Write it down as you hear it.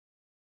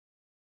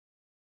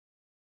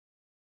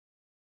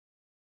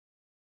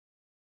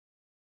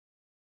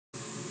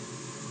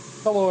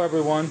Hello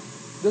everyone.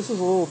 This is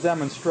a little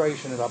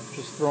demonstration that I've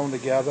just thrown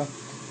together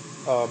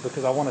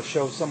because I want to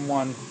show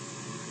someone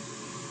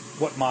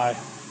what my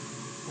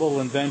little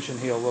invention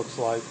here looks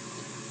like,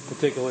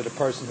 particularly the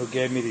person who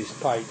gave me these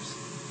pipes.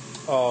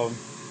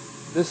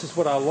 This is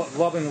what I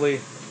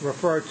lovingly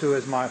refer to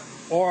as my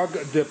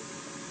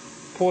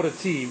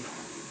portativ.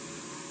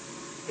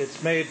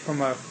 It's made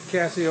from a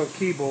Casio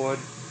keyboard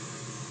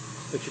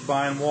that you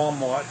buy in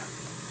Walmart,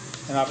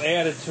 and I've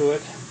added to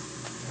it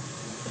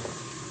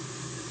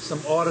some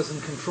artisan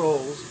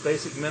controls,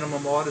 basic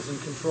minimum artisan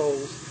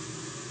controls,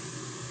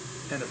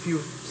 and a few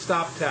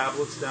stop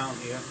tablets down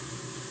here.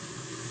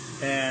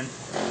 And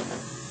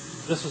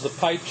this was a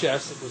pipe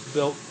chest that was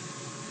built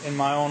in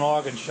my own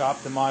organ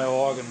shop, the My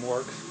Organ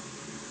Works.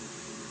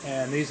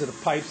 And these are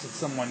the pipes that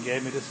someone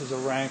gave me. This is a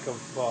rank of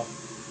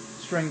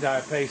string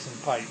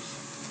diapason pipes.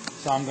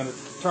 So I'm going to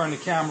turn the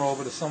camera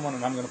over to someone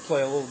and I'm going to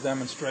play a little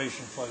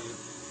demonstration for you.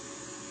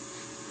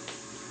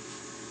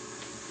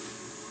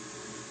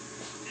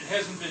 It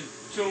hasn't been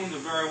tuned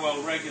or very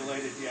well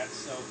regulated yet,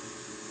 so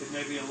it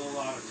may be a little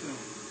out of tune.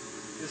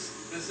 This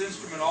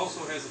instrument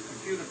also has a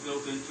computer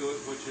built into it,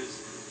 which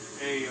is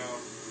a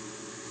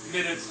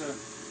it's a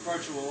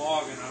virtual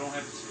organ. I don't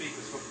have the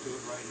speakers hooked to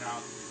it right now.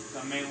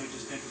 I'm mainly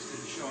just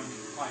interested in showing you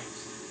the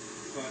pipes.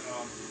 But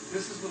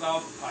this is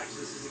without the pipes.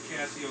 This is a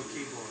Casio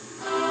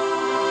keyboard.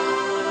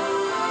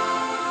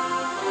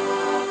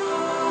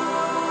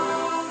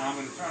 Now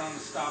I'm going to turn on the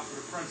stop for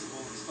the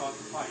principal and start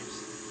the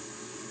pipes.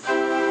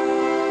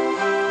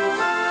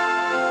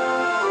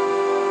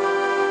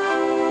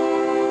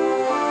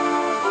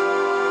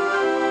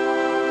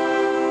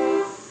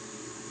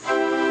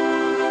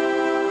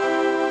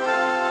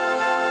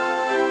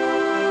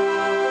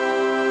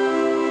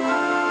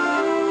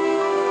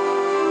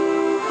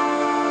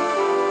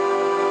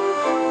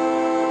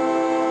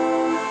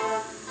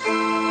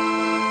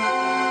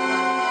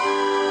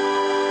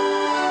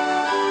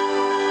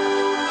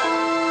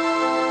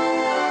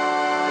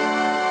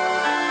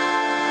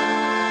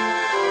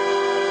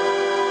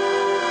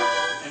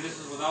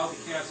 The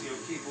Casio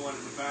keyboard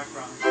in the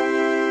background.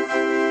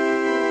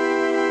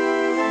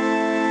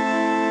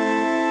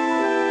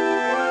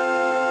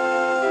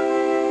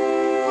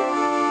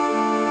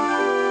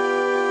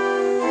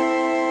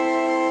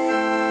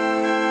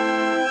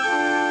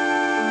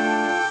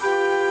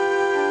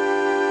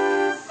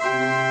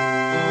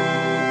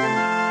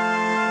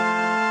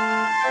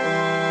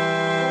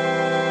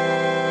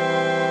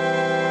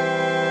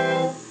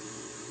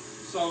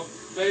 So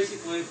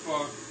basically,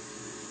 for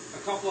a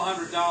couple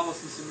 $100 and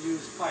some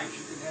used pipes,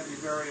 you can have your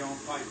very own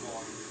pipe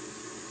organ.